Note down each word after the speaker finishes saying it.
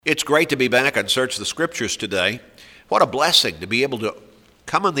It's great to be back on Search the Scriptures today. What a blessing to be able to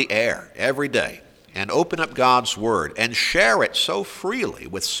come on the air every day and open up God's Word and share it so freely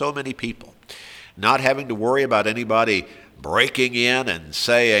with so many people. Not having to worry about anybody breaking in and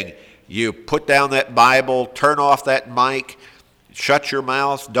saying, you put down that Bible, turn off that mic, shut your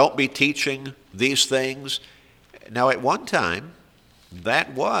mouth, don't be teaching these things. Now, at one time,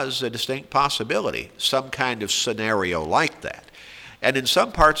 that was a distinct possibility, some kind of scenario like that. And in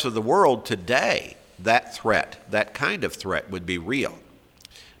some parts of the world today, that threat, that kind of threat would be real.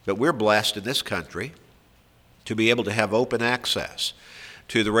 But we're blessed in this country to be able to have open access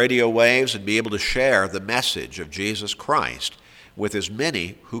to the radio waves and be able to share the message of Jesus Christ with as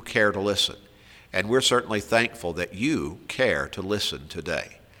many who care to listen. And we're certainly thankful that you care to listen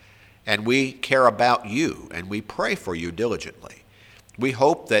today. And we care about you, and we pray for you diligently. We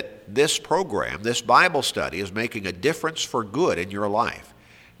hope that this program, this Bible study, is making a difference for good in your life,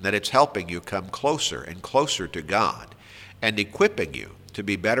 and that it's helping you come closer and closer to God and equipping you to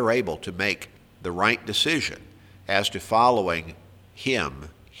be better able to make the right decision as to following Him,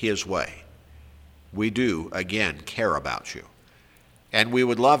 His way. We do, again, care about you. And we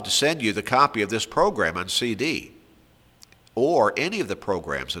would love to send you the copy of this program on CD or any of the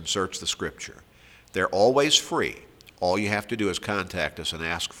programs in Search the Scripture. They're always free. All you have to do is contact us and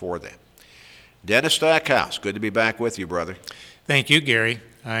ask for them. Dennis Stackhouse, good to be back with you, brother. Thank you, Gary.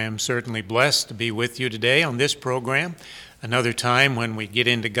 I am certainly blessed to be with you today on this program, another time when we get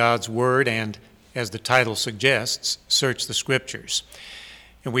into God's Word and, as the title suggests, search the Scriptures.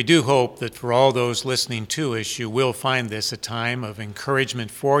 And we do hope that for all those listening to us, you will find this a time of encouragement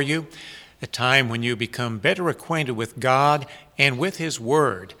for you, a time when you become better acquainted with God and with His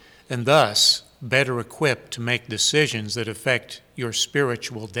Word, and thus better equipped to make decisions that affect your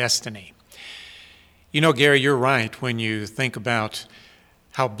spiritual destiny. You know, Gary, you're right when you think about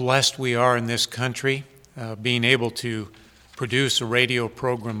how blessed we are in this country, being able to produce a radio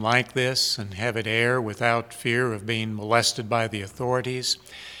program like this and have it air without fear of being molested by the authorities.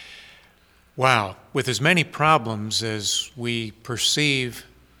 Wow, with as many problems as we perceive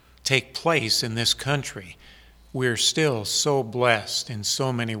take place in this country, we're still so blessed in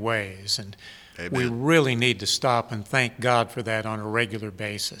so many ways, and Amen. We really need to stop and thank God for that on a regular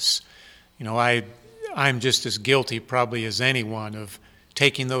basis. You know, I'm just as guilty probably as anyone of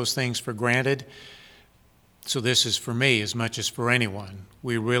taking those things for granted. So this is for me as much as for anyone.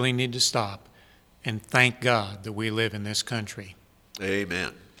 We really need to stop and thank God that we live in this country.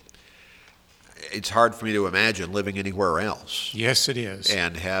 Amen. It's hard for me to imagine living anywhere else. Yes, it is.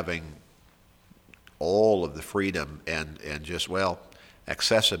 And having all of the freedom and just,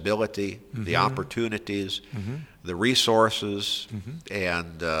 accessibility, the opportunities, the resources,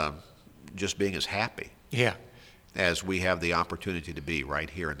 and just being as happy as we have the opportunity to be right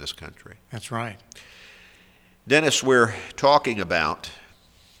here in this country. That's right. Dennis, we're talking about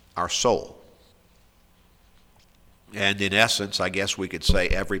our soul. And in essence, I guess we could say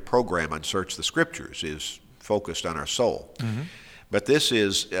every program on Search the Scriptures is focused on our soul. But this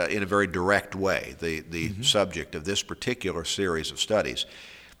is, in a very direct way, the subject of this particular series of studies.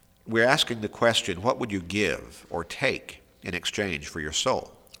 We're asking the question, what would you give or take in exchange for your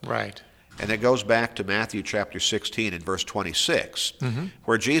soul? Right. And it goes back to Matthew chapter 16 and verse 26,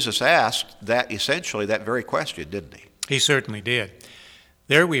 where Jesus asked essentially that very question, didn't he? He certainly did.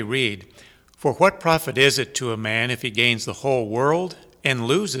 There we read, "For what profit is it to a man if he gains the whole world and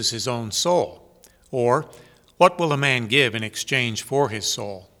loses his own soul? Or what will a man give in exchange for his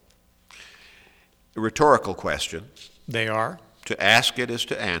soul?" A rhetorical question. They are. To ask it is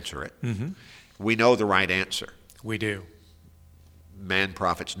to answer it. We know the right answer. We do. Man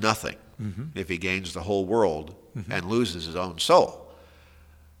profits nothing if he gains the whole world and loses his own soul.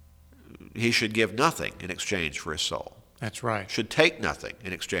 He should give nothing in exchange for his soul. That's right. Should take nothing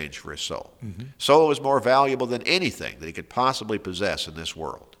in exchange for his soul. Soul is more valuable than anything that he could possibly possess in this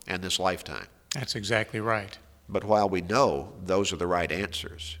world and this lifetime. That's exactly right. But while we know those are the right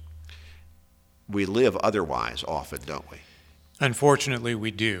answers, we live otherwise often, don't we? Unfortunately,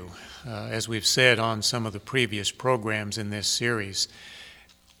 we do. As we've said on some of the previous programs in this series,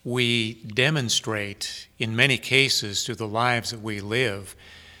 we demonstrate in many cases to the lives that we live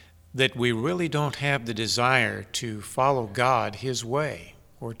that we really don't have the desire to follow God His way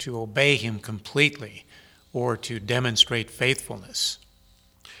or to obey Him completely or to demonstrate faithfulness.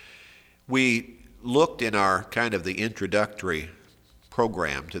 We looked in our kind of the introductory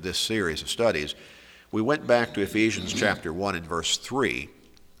program to this series of studies. We went back to Ephesians chapter 1 and verse 3,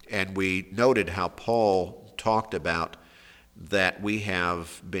 and we noted how Paul talked about that we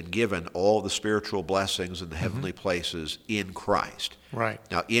have been given all the spiritual blessings in the heavenly places in Christ. Right.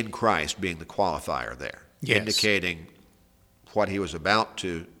 Now, in Christ being the qualifier there, Yes. indicating what he was about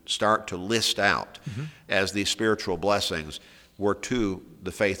to start to list out as these spiritual blessings were to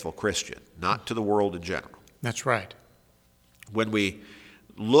the faithful Christian, not to the world in general. That's right. When we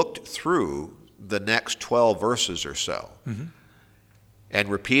looked through the next 12 verses or so, and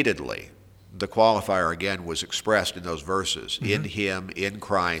repeatedly the qualifier again was expressed in those verses, in him, in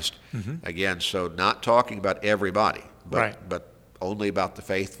Christ, again, so not talking about everybody, but only about the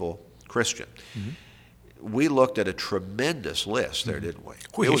faithful Christian. We looked at a tremendous list there, didn't we?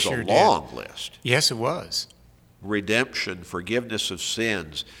 It was sure a long list. Yes, it was. Redemption, forgiveness of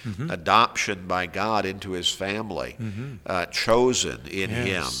sins, adoption by God into his family, chosen in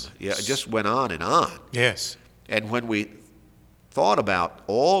him. Yeah, it just went on and on. Yes. And when we thought about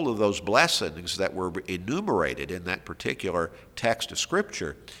all of those blessings that were enumerated in that particular text of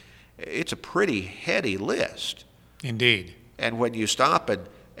Scripture, it's a pretty heady list. Indeed. And when you stop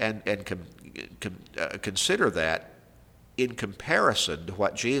and consider that in comparison to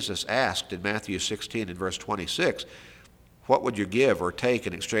what Jesus asked in Matthew 16 and verse 26, what would you give or take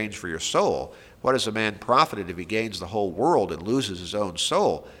in exchange for your soul? What is a man profited if he gains the whole world and loses his own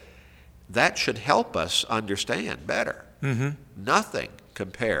soul? That should help us understand better. Nothing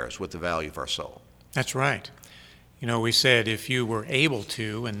compares with the value of our soul. That's right. You know, we said if you were able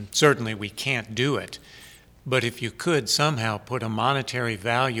to, and certainly we can't do it, but if you could somehow put a monetary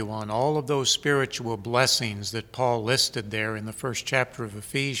value on all of those spiritual blessings that Paul listed there in the first chapter of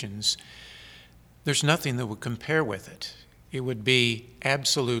Ephesians, there's nothing that would compare with it. It would be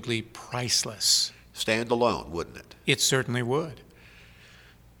absolutely priceless. Stand alone, wouldn't it? It certainly would.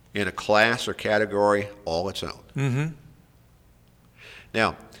 In a class or category all its own.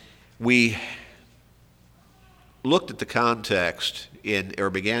 Now, we looked at the context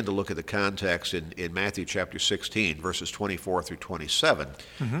began to look at the context in Matthew chapter 16, verses 24 through 27,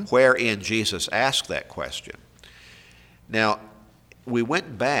 wherein Jesus asked that question. Now, we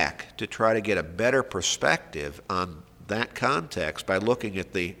went back to try to get a better perspective on that context by looking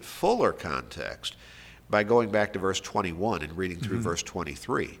at the fuller context, by going back to verse 21 and reading through verse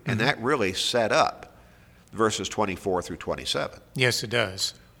 23. And that really set up verses 24 through 27. Yes, it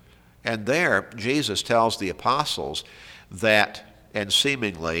does. And there, Jesus tells the apostles that, and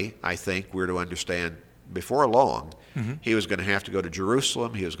seemingly, I think we're to understand, before long, he was going to have to go to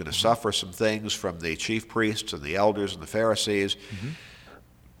Jerusalem. He was going to suffer some things from the chief priests and the elders and the Pharisees.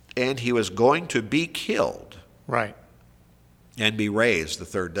 And he was going to be killed. Right. And be raised the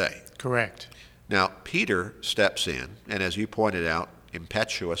third day. Correct. Now, Peter steps in, and as you pointed out,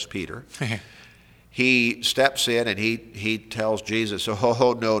 impetuous Peter, he steps in and he tells Jesus,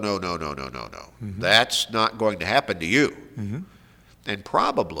 oh, no. That's not going to happen to you. And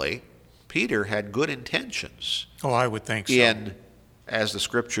probably Peter had good intentions. Oh, I would think so. In, as the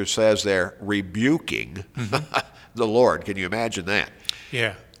Scripture says there, rebuking the Lord. Can you imagine that?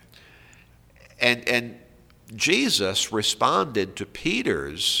 Yeah. And Jesus responded to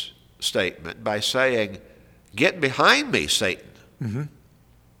Peter's statement by saying, "Get behind me, Satan."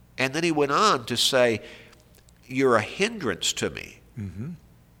 And then he went on to say, "You're a hindrance to me."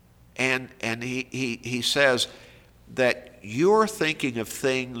 And he says that you're thinking of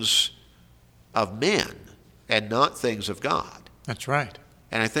things of men and not things of God. That's right.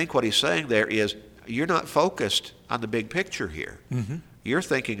 And I think what he's saying there is, you're not focused on the big picture here. You're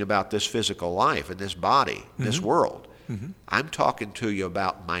thinking about this physical life and this body, this world. I'm talking to you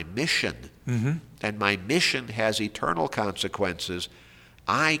about my mission. And my mission has eternal consequences.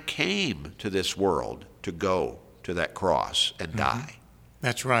 I came to this world to go to that cross and die.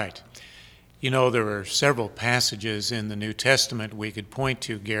 That's right. You know, there are several passages in the New Testament we could point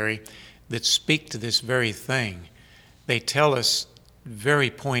to, Gary, that speak to this very thing. They tell us very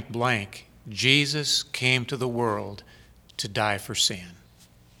point blank, Jesus came to the world to die for sin.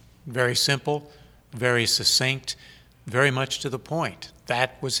 Very simple, very succinct, very much to the point.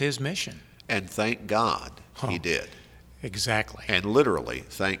 That was his mission. And thank God he did. Exactly. And literally,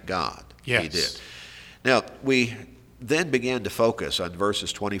 thank God he did. Now, we then began to focus on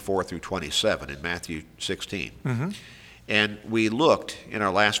verses 24 through 27 in Matthew 16. And we looked in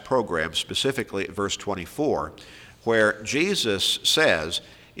our last program specifically at verse 24, where Jesus says,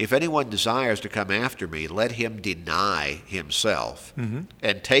 if anyone desires to come after me, let him deny himself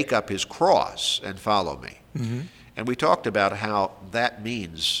and take up his cross and follow me. And we talked about how that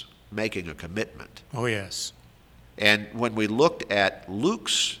means making a commitment. Oh, yes. And when we looked at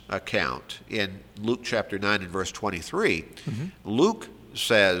Luke's account in Luke chapter 9 and verse 23, Luke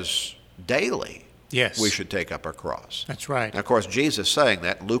says daily Yes. we should take up our cross. That's right. Now, of course, Jesus saying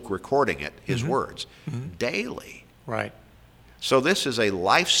that, Luke recording it, his words, daily. Right. So this is a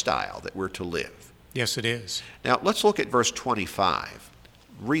lifestyle that we're to live. Yes, it is. Now, let's look at verse 25.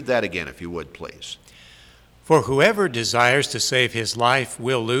 Read that again, if you would, please. For whoever desires to save his life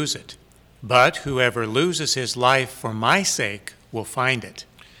will lose it, but whoever loses his life for my sake will find it.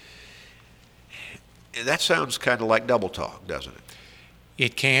 That sounds kind of like double talk, doesn't it?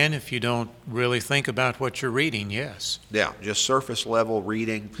 It can if you don't really think about what you're reading, yes. Yeah, just surface level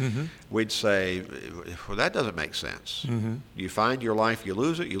reading, we'd say, well, that doesn't make sense. You find your life, you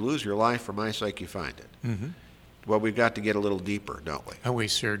lose it. You lose your life, for my sake, you find it. Well, we've got to get a little deeper, don't we? Oh, we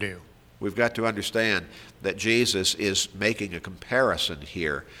sure do. We've got to understand that Jesus is making a comparison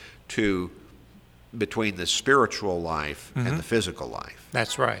here between the spiritual life and the physical life.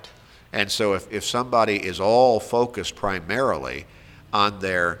 That's right. And so if somebody is all focused primarily on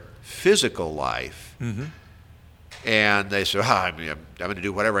their physical life, and they say, I'm going to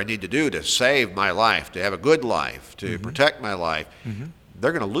do whatever I need to do to save my life, to have a good life, to protect my life,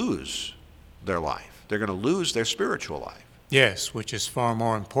 they're going to lose their life. They're going to lose their spiritual life. Yes, which is far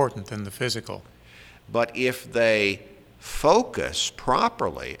more important than the physical. But if they focus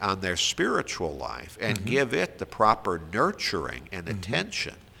properly on their spiritual life and give it the proper nurturing and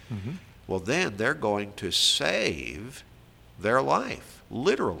attention, well, then they're going to save their life,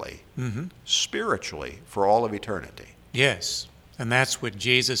 literally, spiritually, for all of eternity. Yes, and that's what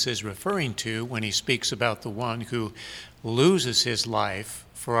Jesus is referring to when he speaks about the one who loses his life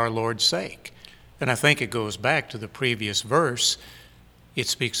for our Lord's sake. And I think it goes back to the previous verse. It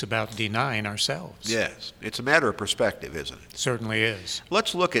speaks about denying ourselves. Yes, it's a matter of perspective, isn't it? It certainly is.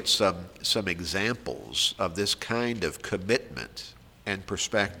 Let's look at some examples of this kind of commitment and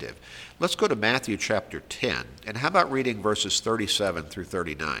perspective. Let's go to Matthew chapter 10, and how about reading verses 37 through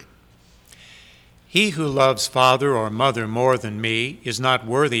 39? He who loves father or mother more than me is not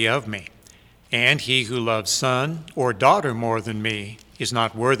worthy of me, and he who loves son or daughter more than me is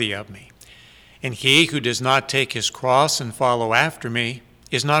not worthy of me. And he who does not take his cross and follow after me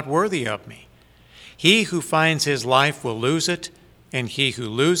is not worthy of me. He who finds his life will lose it, and he who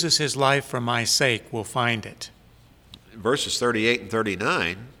loses his life for my sake will find it. Verses 38 and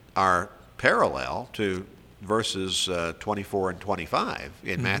 39 are parallel to verses 24 and 25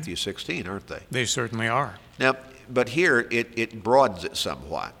 in Matthew 16, aren't they? They certainly are. Now, but here it broadens it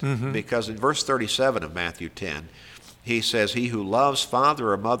somewhat, because in verse 37 of Matthew 10, he says, he who loves father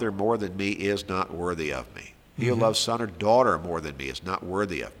or mother more than me is not worthy of me. He who loves son or daughter more than me is not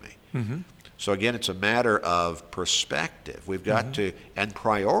worthy of me. So again, it's a matter of perspective. We've got to, and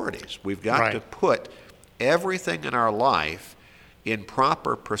priorities. We've got to put everything in our life in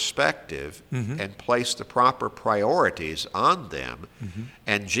proper perspective and place the proper priorities on them.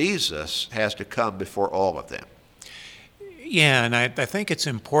 And Jesus has to come before all of them. Yeah, and I think it's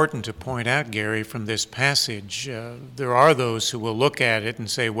important to point out, Gary, from this passage, there are those who will look at it and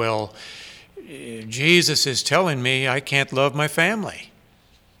say, well, Jesus is telling me I can't love my family.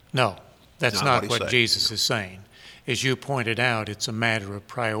 No, that's not what Jesus is saying. As you pointed out, it's a matter of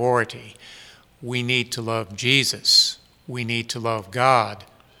priority. We need to love Jesus. We need to love God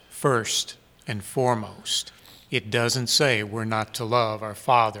first and foremost. It doesn't say we're not to love our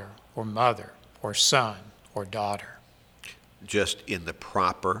father or mother or son or daughter. Just in the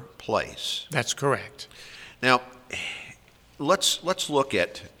proper place. That's correct. Now, let's look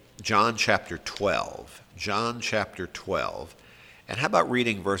at John chapter 12. John chapter 12. And how about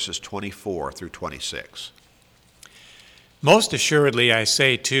reading verses 24 through 26? Most assuredly I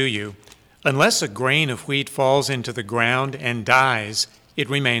say to you, unless a grain of wheat falls into the ground and dies,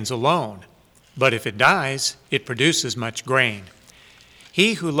 it remains alone. But if it dies, it produces much grain.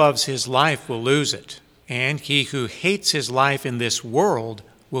 He who loves his life will lose it, and he who hates his life in this world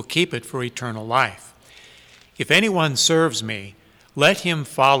will keep it for eternal life. If anyone serves me, let him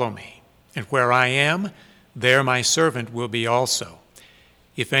follow me, and where I am, there my servant will be also.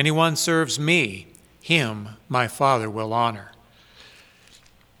 If anyone serves me, him my Father will honor.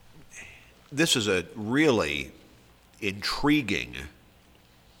 This is a really intriguing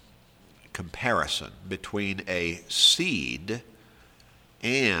comparison between a seed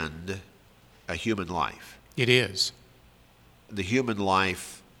and a human life. It is. The human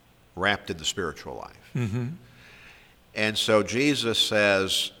life wrapped in the spiritual life. And so Jesus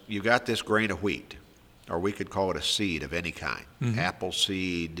says, you got this grain of wheat, or we could call it a seed of any kind. Apple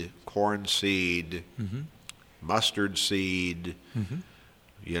seed, corn seed, mustard seed,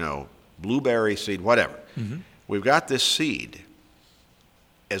 blueberry seed, whatever. We've got this seed.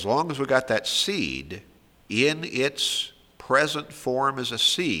 As long as we got that seed in its present form as a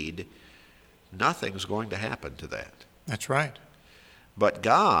seed, nothing's going to happen to that. That's right. But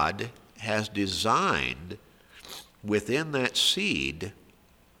God has designed within that seed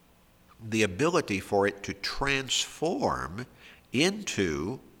the ability for it to transform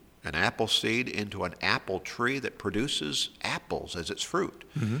into an apple seed, into an apple tree that produces apples as its fruit.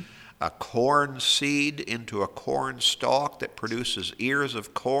 Mm-hmm. A corn seed into a corn stalk that produces ears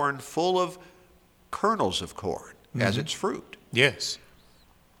of corn full of kernels of corn as its fruit. Yes.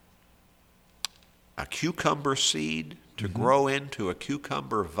 A cucumber seed to grow into a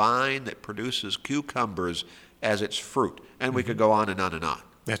cucumber vine that produces cucumbers as its fruit. And we could go on and on and on.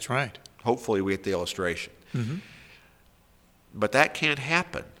 That's right. Hopefully we get the illustration. But that can't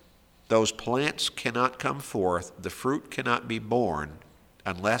happen. Those plants cannot come forth. The fruit cannot be born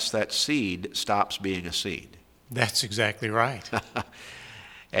unless that seed stops being a seed. That's exactly right.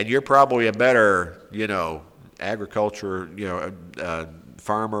 And you're probably a better, agriculture,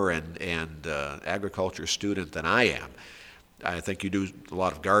 farmer and agriculture student than I am. I think you do a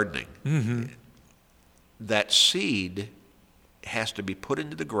lot of gardening. Mm-hmm. That seed has to be put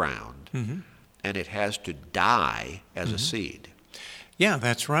into the ground, and it has to die as a seed. Yeah,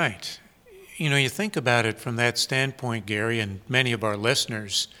 that's right. You think about it from that standpoint, Gary, and many of our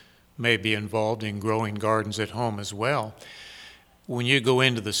listeners may be involved in growing gardens at home as well. When you go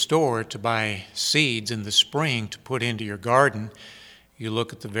into the store to buy seeds in the spring to put into your garden, you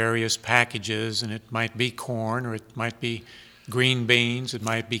look at the various packages, and it might be corn, or it might be green beans, it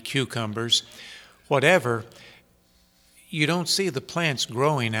might be cucumbers, whatever. You don't see the plants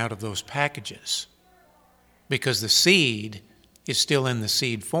growing out of those packages because the seed is still in the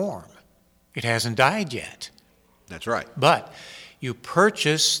seed form. It hasn't died yet. That's right. But you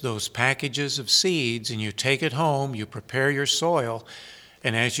purchase those packages of seeds and you take it home, you prepare your soil,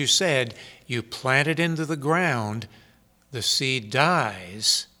 and as you said, you plant it into the ground, the seed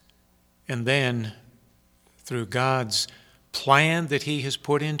dies, and then through God's plan that He has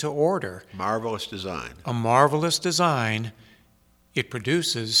put into order, marvelous design, a marvelous design, it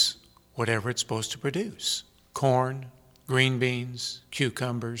produces whatever it's supposed to produce. Corn, green beans,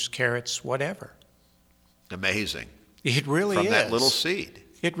 cucumbers, carrots, whatever. Amazing. It really is. From that little seed.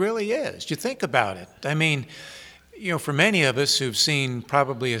 It really is. You think about it. I mean, for many of us who've seen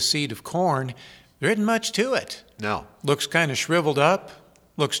probably a seed of corn, there isn't much to it. No. Looks kind of shriveled up,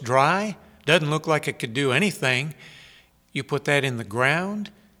 looks dry, doesn't look like it could do anything. You put that in the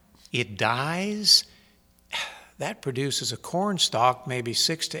ground, it dies. That produces a corn stalk maybe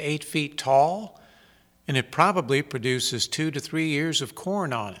 6 to 8 feet tall, and it probably produces 2 to 3 ears of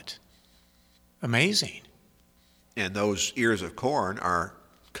corn on it. Amazing. And those ears of corn are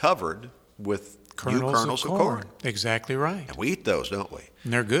covered with new kernels of corn. Exactly right. And we eat those, don't we?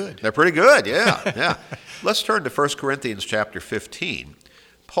 And they're good. They're pretty good, yeah. Let's turn to 1 Corinthians chapter 15.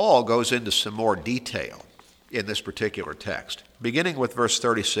 Paul goes into some more detail in this particular text, beginning with verse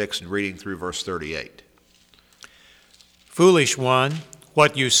 36 and reading through verse 38. Foolish one,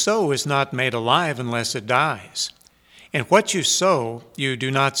 what you sow is not made alive unless it dies. And what you sow, you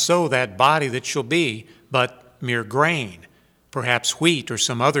do not sow that body that shall be, but mere grain, perhaps wheat or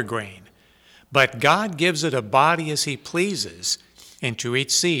some other grain. But God gives it a body as He pleases, and to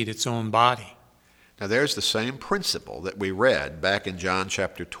each seed its own body. Now there's the same principle that we read back in John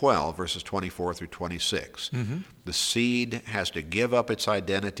chapter 12, verses 24 through 26. The seed has to give up its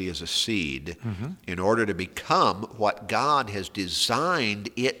identity as a seed in order to become what God has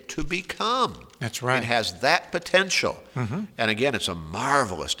designed it to become. That's right. It has that potential. And again, it's a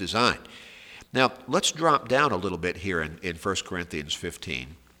marvelous design. Now, let's drop down a little bit here in 1 Corinthians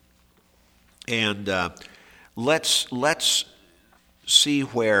 15. And let's see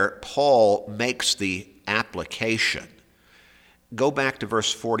where Paul makes the application. Go back to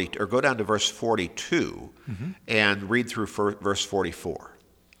verse 40, or go down to verse 42 and read through verse 44.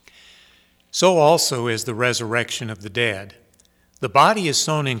 So also is the resurrection of the dead. The body is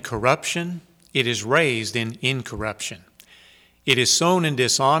sown in corruption, it is raised in incorruption. It is sown in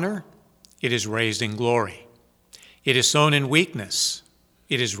dishonor, it is raised in glory. It is sown in weakness,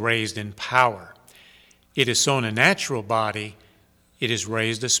 it is raised in power. It is sown a natural body, it is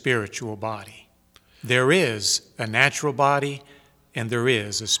raised a spiritual body. There is a natural body and there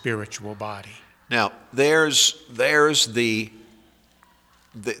is a spiritual body. Now, there's the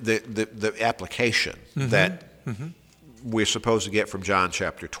application that we're supposed to get from John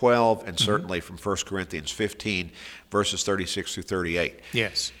chapter 12 and certainly from 1 Corinthians 15, verses 36 through 38.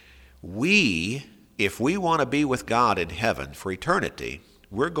 Yes. If we want to be with God in heaven for eternity,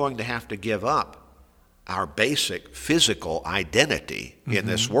 we're going to have to give up our basic physical identity in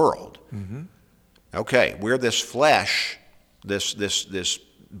this world. Okay, we're this flesh, this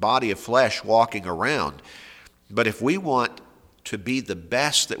body of flesh walking around. But if we want to be the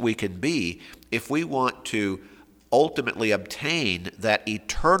best that we can be, if we want to ultimately obtain that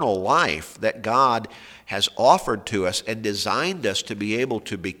eternal life that God has offered to us and designed us to be able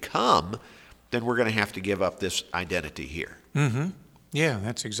to become, then we're going to have to give up this identity here. Mm-hmm. Yeah,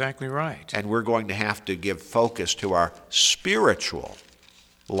 that's exactly right. And we're going to have to give focus to our spiritual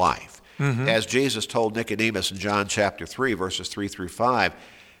life. Mm-hmm. As Jesus told Nicodemus in John chapter 3, verses 3 through 5,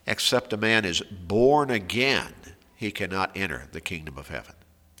 except a man is born again, he cannot enter the kingdom of heaven.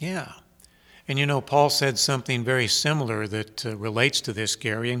 Yeah. And you know, Paul said something very similar that relates to this,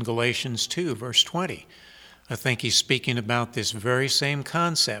 Gary, in Galatians 2, verse 20. I think he's speaking about this very same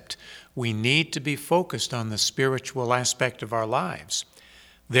concept. We need to be focused on the spiritual aspect of our lives.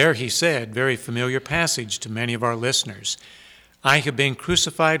 There he said, very familiar passage to many of our listeners, I have been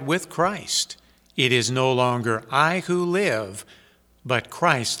crucified with Christ. It is no longer I who live, but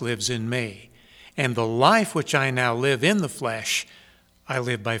Christ lives in me. And the life which I now live in the flesh, I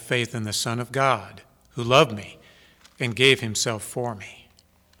live by faith in the Son of God, who loved me and gave himself for me.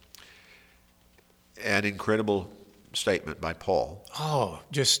 An incredible statement by Paul. Oh,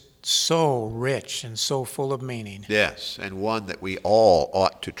 just so rich and so full of meaning. Yes, and one that we all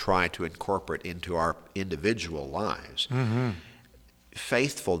ought to try to incorporate into our individual lives. Mm-hmm.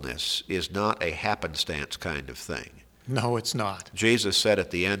 Faithfulness is not a happenstance kind of thing. No, it's not. Jesus said at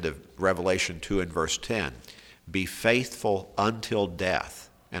the end of Revelation 2 and verse 10, be faithful until death,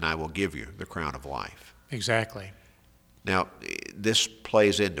 and I will give you the crown of life. Exactly. Now, this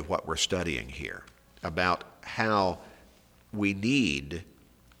plays into what we're studying here about how we need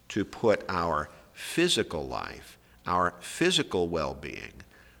to put our physical life, our physical well-being,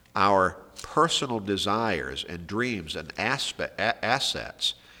 our personal desires and dreams and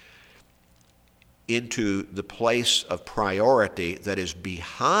assets into the place of priority that is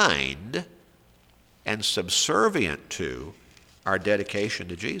behind and subservient to our dedication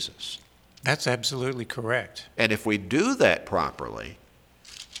to Jesus. That's absolutely correct. And if we do that properly,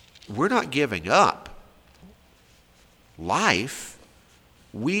 we're not giving up life.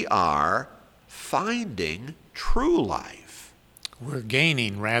 We are finding true life. We're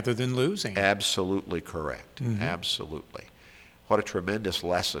gaining rather than losing. Absolutely correct. Mm-hmm. Absolutely. What a tremendous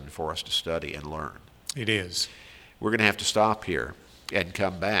lesson for us to study and learn. It is. We're going to have to stop here and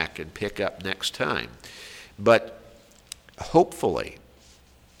come back and pick up next time. But hopefully,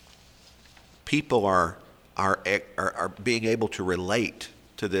 people are being able to relate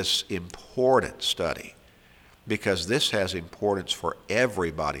to this important study, because this has importance for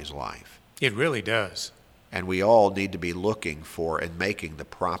everybody's life. It really does. And we all need to be looking for and making the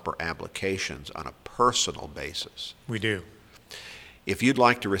proper applications on a personal basis. We do. If you'd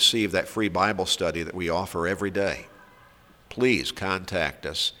like to receive that free Bible study that we offer every day, please contact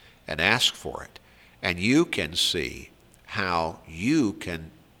us and ask for it. And you can see how you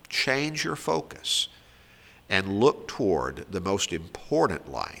can change your focus and look toward the most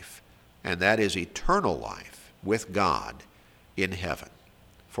important life, and that is eternal life with God in heaven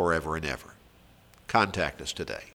forever and ever. Contact us today.